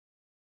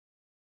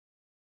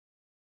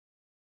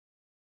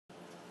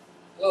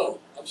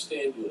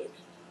Stan Ulick.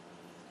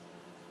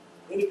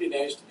 Wouldn't it be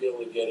nice to be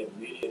able to get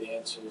immediate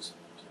answers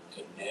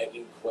to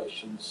nagging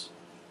questions?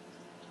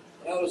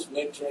 When I was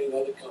mentoring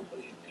other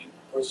company people,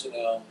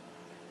 personnel,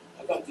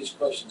 I got these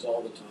questions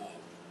all the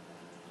time.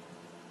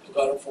 I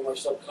got them from our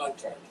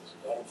subcontractors,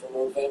 I got them from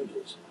our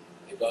vendors,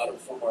 I got them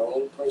from our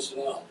own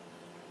personnel.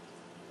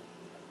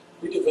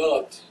 We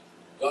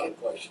got a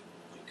question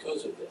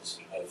because of this.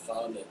 I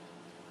found that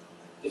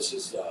this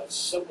is a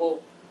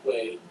simple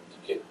way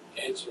to get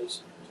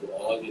answers to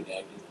all your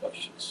nagging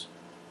questions.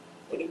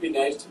 Wouldn't it be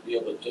nice to be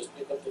able to just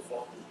pick up the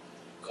phone,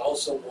 call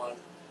someone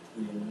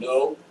who you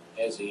know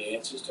has the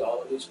answers to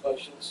all of these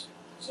questions?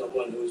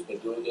 Someone who's been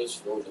doing this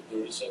for over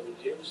 37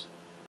 years?